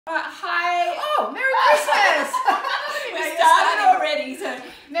Hi. Oh, Merry Christmas! We started already, so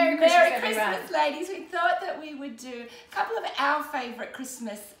Merry Christmas, ladies. We thought that we would do a couple of our favourite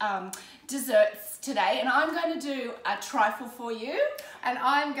Christmas desserts today, and I'm going to do a trifle for you. And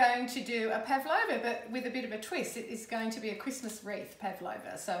I'm going to do a pavlova, but with a bit of a twist. It is going to be a Christmas wreath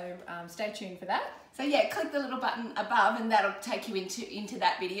pavlova, so stay tuned for that. So yeah, click the little button above and that'll take you into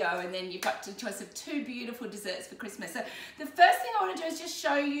that video, and then you've got the choice of two beautiful desserts for Christmas. So the first thing I want to do is just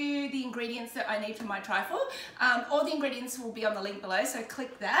show you the ingredients that I need for my trifle. All the ingredients will be on the link below, so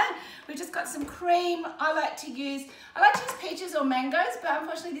click that. We've just got some cream. I like to use peaches or mangoes, but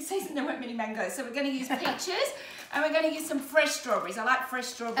unfortunately this season there weren't many mangoes, so we're going to use peaches. And we're going to use some fresh strawberries. I like fresh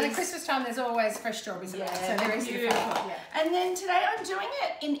strawberries. And at Christmas time, there's always fresh strawberries around, so they're easy to find. Yeah. And then today I'm doing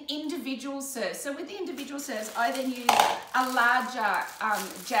it in individual serves. So with the individual serves, I then use a larger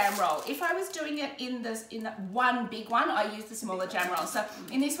jam roll. If I was doing it in the one big one, I use the smaller jam roll. So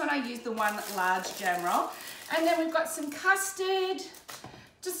in this one, I use the one large jam roll. And then we've got some custard.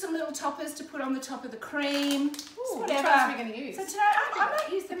 Just some little toppers to put on the top of the cream. Ooh, whatever. Which ones are we going to use? So today I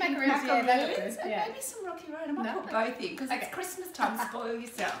might use the macaroons and maybe some rocky road. I might put both in because it's Christmas time. Spoil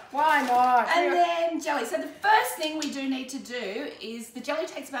yourself. Why not? And then jelly. So the first thing we do need to do is the jelly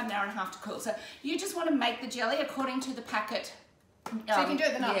takes about an hour and a half to cool. So you just want to make the jelly according to the packet. So you can do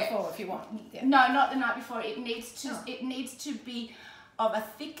it the night before if you want. Yeah. No, not the night before. It needs to be of a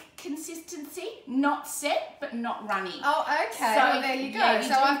thick consistency, not set, but not runny. Oh, okay. So well, there you go. Yeah,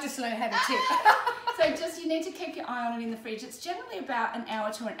 so I've just learned how to tip. So you need to keep your eye on it in the fridge. It's generally about an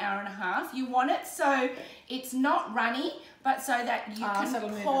hour to an hour and a half. You want it so it's not runny, but so that you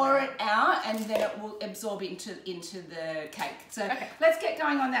can pour it out and then it will absorb into the cake. So let's get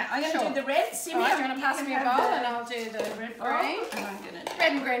going on that. I'm going to do the red. Simi, do you want to pass me a bowl and I'll do the red green? And I'm going to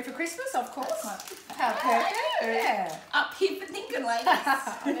red and green for Christmas, of course. How perfect. Yeah. Up here for thinking, ladies.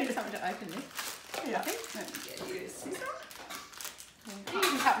 I need something to open this. Yeah. Let me get you a scissor. You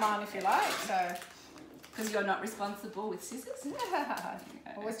can cut mine if you like, so. Because you're not responsible with scissors.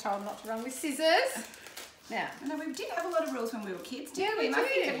 Always told not to run with scissors. Now, no, we did have a lot of rules when we were kids, didn't we? And I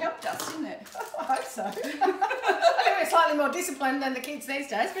think it helped us, didn't it? I hope so. I think we're slightly more disciplined than the kids these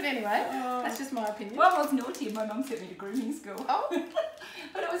days, but anyway, that's just my opinion. Well, I was naughty and my mum sent me to grooming school. Oh.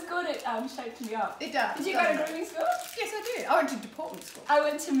 But it was good, it shaped me up. It does. Did you go to grooming school? Yes, I did. I went to deportment school. I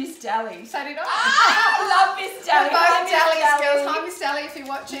went to Miss Daly. So did I. I love Miss Daly. Both Daly's girls. Hi, Miss Daly, if you're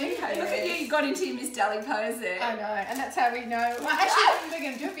watching. Okay, look at you, you got into your Miss Daly pose there. I know, and that's how we know. Well, actually, we're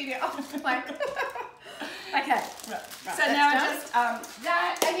going to do a video. Okay, right. So now just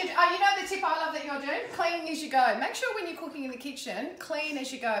that. And you know the tip I love that you're doing? Cleaning as you go. Make sure when you're cooking in the kitchen, clean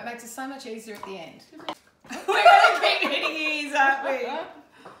as you go. It makes it so much easier at the end. We're going to keep hitting these, aren't we?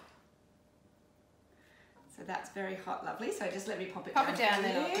 So that's very hot, lovely. So just let me pop it down. Pop it down,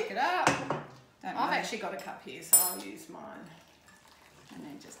 then I'll pick it up. I've actually got a cup here, so I'll use mine. And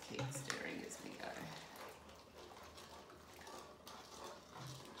then just keep stirring as we go.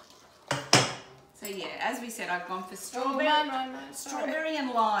 So yeah, as we said, I've gone for strawberry and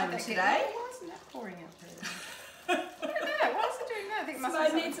lime today. Why isn't that pouring out there? I don't know. Why is it doing that? I think it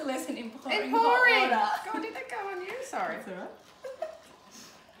must be needs a lesson in pouring. In pouring. God, did that go on you? Sorry. That's all right.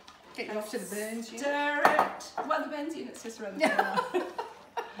 Get you off to the burns. Stir it. Well, the burns unit's just around the corner.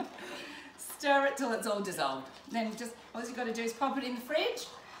 Stir it till it's all dissolved. Then just all you've got to do is pop it in the fridge.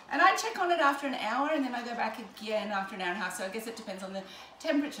 And I check on it after an hour, and then I go back again after an hour and a half. So I guess it depends on the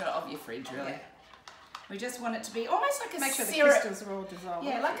temperature of your fridge, really. Yeah. We just want it to be almost like a Make sure syrup. The crystals are all dissolved.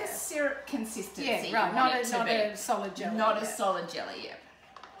 Yeah, like a syrup consistency. Yeah, right. Not a solid jelly. Not a solid jelly, yeah.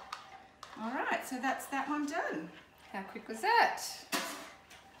 All right, so that's that one done. How quick was that?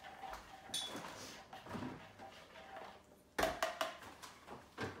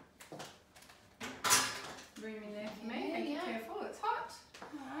 Room in there for me. Be careful, it's hot.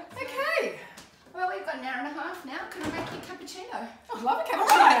 All right. Okay. Well, we've got an hour and a half now. Can I make you a cappuccino? I love a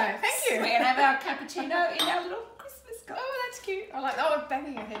cappuccino. Thank you. We're going to have our cappuccino in our little Christmas cup. Oh, that's cute. I like that. Oh,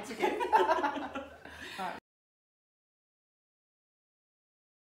 banging your heads again. Right.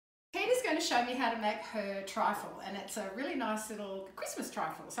 Tina's going to show me how to make her trifle, and it's a really nice little Christmas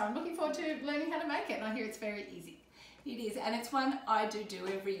trifle. So I'm looking forward to learning how to make it, and I hear it's very easy. It is, and it's one I do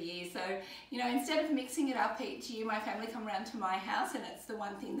every year. So, you know, instead of mixing it up each year, my family come around to my house, and it's the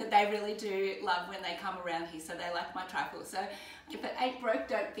one thing that they really do love when they come around here. So they like my trifle. So if it ain't broke,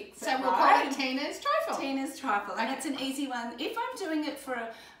 don't fix it. So we'll call it Tina's Trifle. Tina's Trifle, and it's an easy one. If I'm doing it for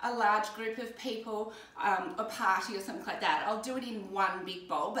a large group of people, a party or something like that, I'll do it in one big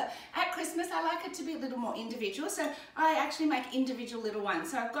bowl. But at Christmas, I like it to be a little more individual. So I actually make individual little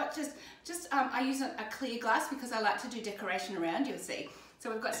ones. So I've got I use a clear glass because I like to do decoration around, you'll see. So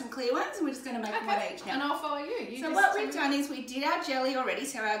we've got some clear ones and we're just going to make one each now. And I'll follow you. So what we've done is we did our jelly already.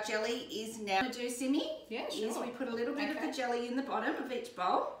 So our jelly is now to do, Simi. Yeah, sure. Is we put a little bit of the jelly in the bottom of each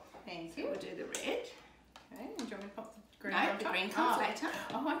bowl. Thank So you. we'll do the red. Okay, and do you want me to pop the green No, on the top? green comes later.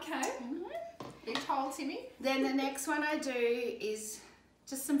 Oh, okay. Big hole, Timmy. Then the next one I do is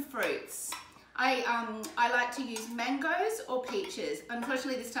just some fruits. I like to use mangoes or peaches.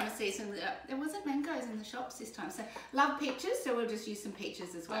 Unfortunately, this time of season, there wasn't mangoes in the shops this time. So love peaches, so we'll just use some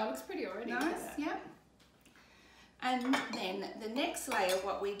peaches as well. Oh, it looks pretty already. Nice, yeah. And then the next layer,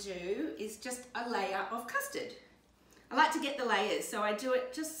 what we do is just a layer of custard. I like to get the layers, so I do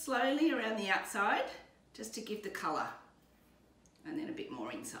it just slowly around the outside, just to give the colour. And then a bit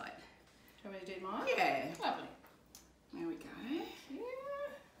more inside. Do you want me to do mine? Yeah. Lovely. There we go. Yeah.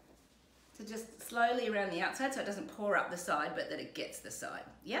 So just slowly around the outside so it doesn't pour up the side, but that it gets the side.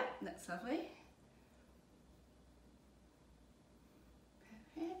 Yep, that's lovely.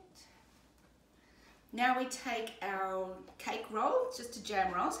 Perfect. Now we take our cake roll, just a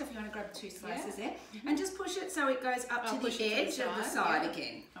jam roll, so if you want to grab 2 slices there, and just push it so it goes up to the edge of the side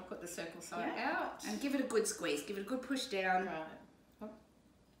again. I'll put the circle side out. And give it a good squeeze, give it a good push down. Right. Oh.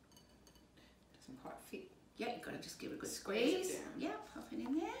 Doesn't quite fit. Yeah, you've got to just give it a good Squeeze squeeze. it down. Yeah, pop it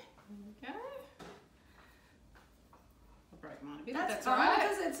in there. There we go. I'll break mine a bit. That's all fine right.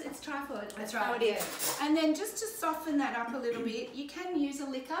 because it's trifle. That's how right, it is. And then just to soften that up a little bit, you can use a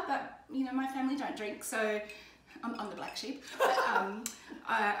liquor, but you know my family don't drink, so I'm the black sheep. But,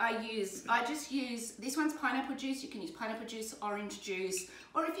 I just use, this one's pineapple juice. You can use pineapple juice, orange juice,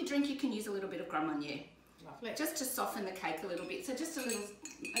 or if you drink, you can use a little bit of Grum on you. Lovely. Just to soften the cake a little bit. So just a little,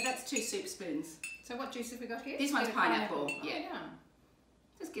 that's 2 soup spoons. So what juice have we got here? This one's pineapple. Yeah. Oh,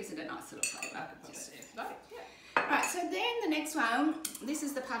 Just gives it a nice little flavour. Just Yeah. Right, so then the next one, this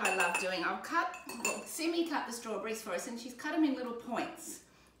is the part I love doing. Simi cut the strawberries for us and she's cut them in little points.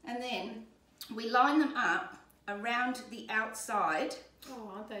 And then we line them up around the outside.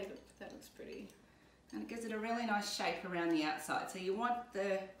 Oh, aren't they? That looks pretty. And it gives it a really nice shape around the outside. So you want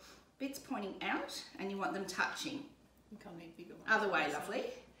the bits pointing out and you want them touching. You can't need bigger ones. Other way, lovely.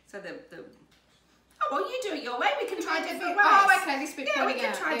 So oh, well, you do it your way. We can try different ways. Oh, okay, this bit Yeah, we pointing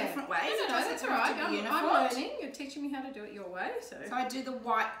can out. try different ways. No, that's all right. I'm uniform. learning. You're teaching me how to do it your way. So I do the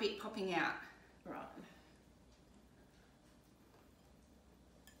white bit popping out. right.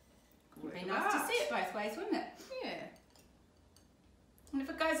 Would be nice to see it both ways, wouldn't it? Yeah. And if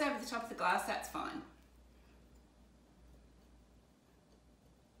it goes over the top of the glass, that's fine.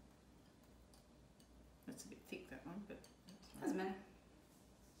 That's a bit thick, that one, but Doesn't matter.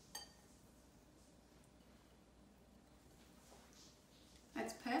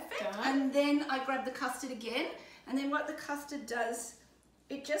 That's perfect. Done. And then I grab the custard again, and then what the custard does,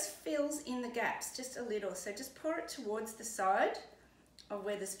 it just fills in the gaps just a little. So just pour it towards the side of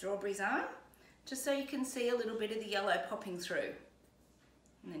where the strawberries are, just so you can see a little bit of the yellow popping through,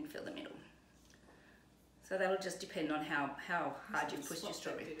 and then fill the middle. So that'll just depend on how hard you push your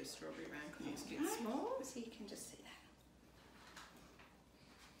strawberry. A bit of strawberry around because it's a bit small. So you can just see that.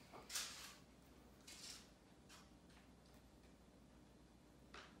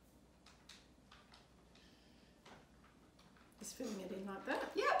 Just filling it in like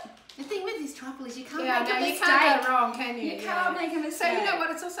that. Yep. The thing with this trifle is you can't Yeah, make a no, mistake. you can't go wrong, can you? You can't make a So mistake. you know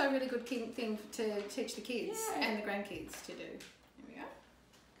what? It's also a really good thing to teach the kids Yeah. and the grandkids to do. There we go.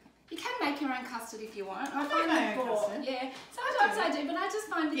 You can make your own custard if you want. I make find my that own bought. custard. Yeah. Sometimes I do, but I just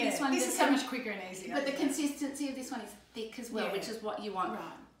find that this one this is is so much quicker and easier. But the consistency of this one is thick as well, Yeah. which is what you want.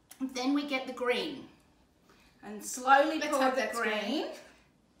 Right. Then we get the green. And slowly Let's pour hope the that's green. green.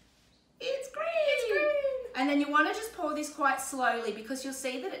 It's green. It's green. And then you want to just pour this quite slowly because you'll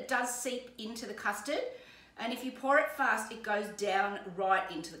see that it does seep into the custard. And if you pour it fast, it goes down right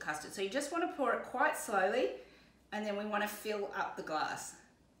into the custard. So you just want to pour it quite slowly, and then we want to fill up the glass.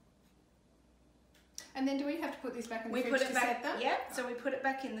 And then do we have to put this back in the We fridge put it to back, set that? yeah, so we put it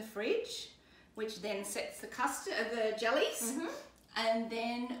back in the fridge, which then sets the custard, the jellies. And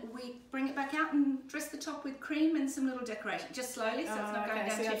then we bring it back out and dress the top with cream and some little decoration, just slowly, so it's not going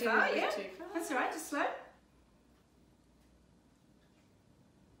down too far. Yeah, that's all right, just slow.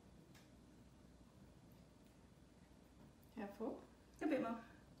 Careful. A bit more.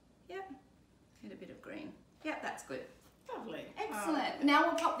 Yep. Get a bit of green. Yep, that's good. Lovely. Excellent. Now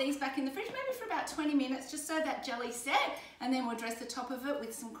we'll pop these back in the fridge, maybe for about 20 minutes, just so that jelly's set, and then we'll dress the top of it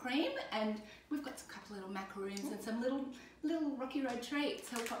with some cream, and we've got a couple little macaroons and some little Rocky Road treats.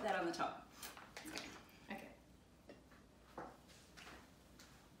 So we'll pop that on the top. Okay.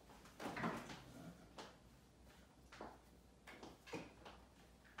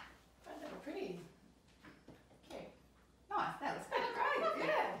 Oh, they were pretty. Okay. Nice, that was Great.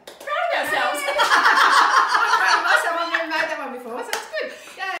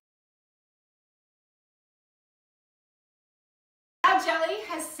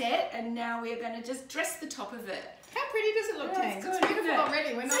 now we are going to just dress the top of it. How pretty does it look, Yeah, Teens? it's It's good, beautiful isn't it?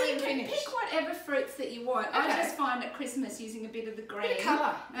 already. We're So not you even can finished. pick whatever fruits that you want. I Okay. just find at Christmas using a bit of the green. Bit of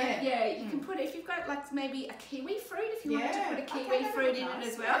colour. Yeah, you can put, if you've got like maybe a kiwi fruit, if you wanted to put a kiwi Okay, fruit in nice.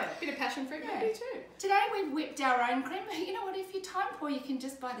 it as well. Yeah. Bit of passion fruit Yeah. maybe too. Today we've whipped our own cream, but you know what, if you're time poor, you can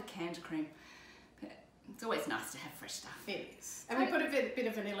just buy the canned cream. But it's always nice to have fresh stuff. It is. And we put a bit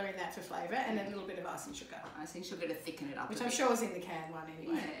of vanilla in that for flavour and a little bit of icing sugar. Icing sugar to thicken it up Which a I'm bit. sure is in the canned one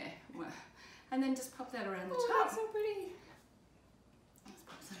anyway. Yeah, well, and then just pop that around the Oh, top. that's so pretty. Let's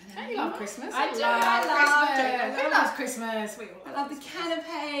pop some of that Don't in you love there. Christmas? I do, love I love Christmas. it. Who loves Christmas? We all I love the Christmas.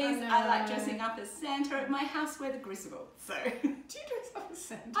 canapes. I I like know. dressing up as Santa. At my house, we're the Griswold. So Do you dress up as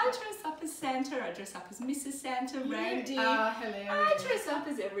Santa? I dress up as Santa. I dress up as Mrs. Santa, reindeer. Ah, hilarious. I dress up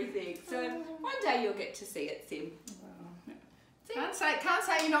as everything. So one day you'll get to see it, Sim. See? Can't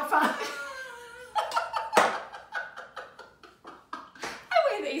say you're not fun.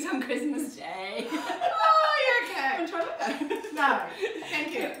 I wear these on Christmas Day. Oh, you're okay. I'm trying to. No,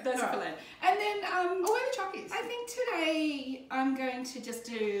 thank you. Those are for later. And then Oh, where are the chockies? I think today I'm going to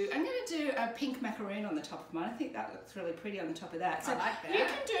do a pink macaroon on the top of mine. I think that looks really pretty on the top of that. So I like that. you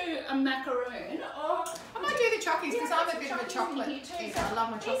can do a macaroon, or I might do the chockies because Yeah, I'm put a bit some of a chockies in chocolate here too. eater. I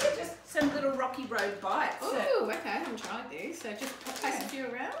love my these chocolate. are just some little Rocky Road bites. So, Oh, okay. I haven't tried these. So just place a few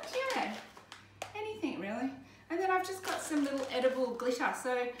around. yeah, anything really. And then I've just got some little edible glitter.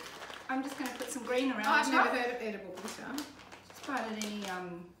 So I'm just going to put some green around. I've the never top. heard of edible glitter. Just find it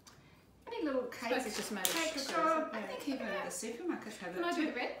any little cakes. Suppose it's just made of cake sugar, shop. isn't I it? think even the supermarkets have Can it I do too.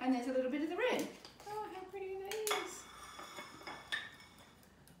 the red? And there's a little bit of the red. Oh, how pretty are these?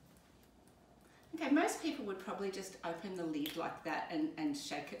 Okay, most people would probably just open the lid like that and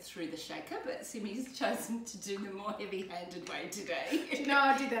shake it through the shaker, but Simi's chosen to do the more heavy-handed way today. Do you know,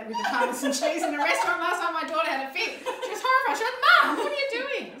 I did that with the parmesan cheese in a restaurant last time. My daughter had a fit. She was horrified. She went, Mum, what are you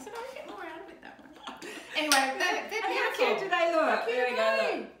doing? I said, oh, you get more out of it that way. Anyway, they're And how beautiful. cute do they look? How cute There we are go,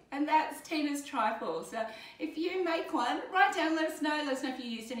 they? look. And that's Tina's Trifle. So if you make one, write down, let us know. Let us know if you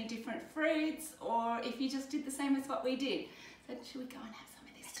used any different fruits or if you just did the same as what we did. So should we go and have some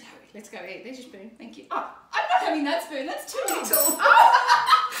of this too? Let's go eat. There's your spoon. Thank you. Oh, I'm not having that spoon. That's too little.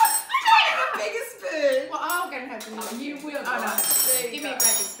 I don't have a bigger spoon. Well, I'll go and have some. Oh, you will. Oh, no. There you Give me go. a great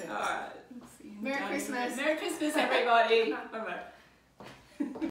big spoon. All right. Merry Christmas. Merry Christmas, everybody. Bye-bye.